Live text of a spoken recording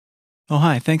Oh,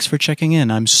 hi, thanks for checking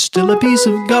in. I'm still a piece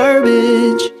of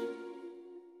garbage.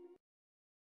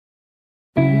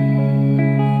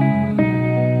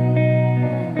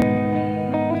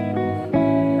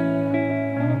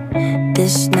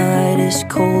 This night is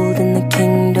cold in the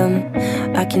kingdom.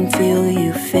 I can feel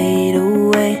you fade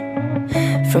away.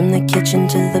 From the kitchen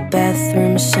to the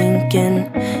bathroom sinking.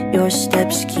 Your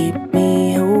steps keep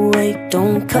me awake.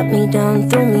 Don't cut me down,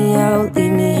 throw me out,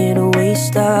 leave me here to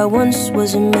waste. I once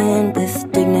was a man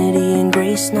with dignity and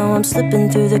grace. Now I'm slipping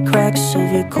through the cracks of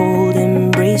your cold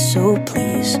embrace. So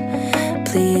please,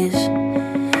 please,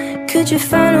 could you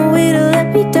find a way to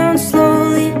let me down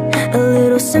slowly? A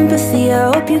little sympathy,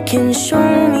 I hope you can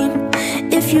show me.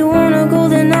 If you wanna go,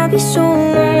 then I'll be so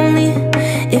lonely.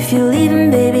 If you're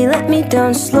leaving, baby, let me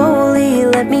down slowly.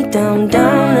 Let me down,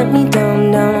 down, let me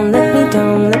down, down. Let me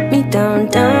down, let me down,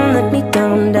 down. Let me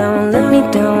down, down, let me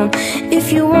down.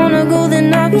 If you wanna go,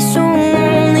 then I'll be so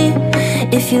lonely.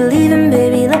 If you're leaving,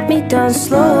 baby, let me down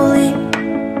slowly.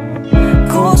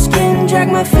 Cold skin, drag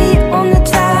my feet on the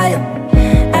tile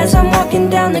as I'm walking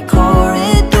down the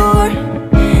corridor.